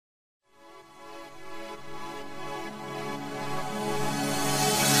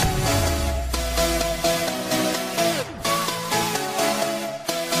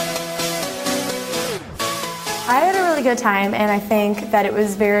good time, and I think that it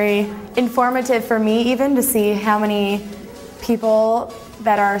was very informative for me even to see how many people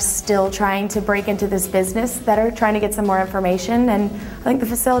that are still trying to break into this business that are trying to get some more information, and I think the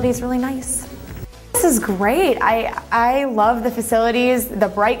facility is really nice. This is great. I love the facilities, the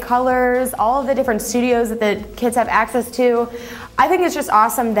bright colors, all of the different studios that the kids have access to. I think it's just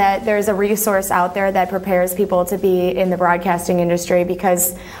awesome that there's a resource out there that prepares people to be in the broadcasting industry,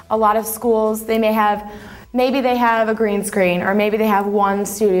 because a lot of schools, maybe they have a green screen, or maybe they have one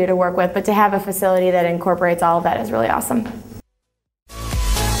studio to work with, but to have a facility that incorporates all of that is really awesome.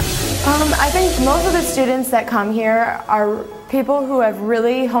 I think most of the students that come here are people who have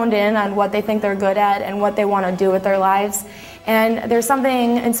really honed in on what they think they're good at and what they want to do with their lives. And there's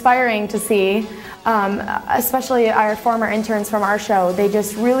something inspiring to see, especially our former interns from our show. They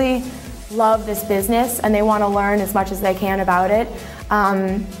just really love this business and they want to learn as much as they can about it.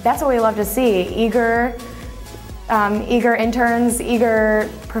 That's what we love to see. Eager interns, eager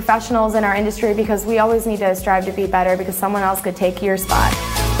professionals in our industry, because we always need to strive to be better because someone else could take your spot.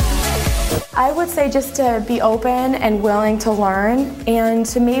 I would say just to be open and willing to learn, and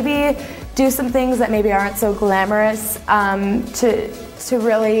to maybe do some things that maybe aren't so glamorous, to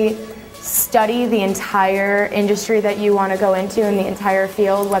really study the entire industry that you want to go into in the entire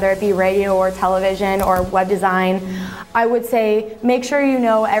field, whether it be radio or television or web design. I would say make sure you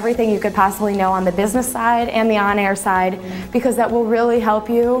know everything you could possibly know on the business side and the on-air side, because that will really help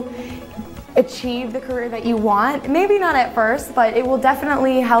you achieve the career that you want. Maybe not at first, but it will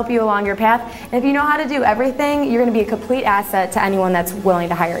definitely help you along your path. And if you know how to do everything, you're going to be a complete asset to anyone that's willing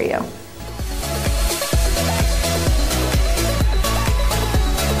to hire you.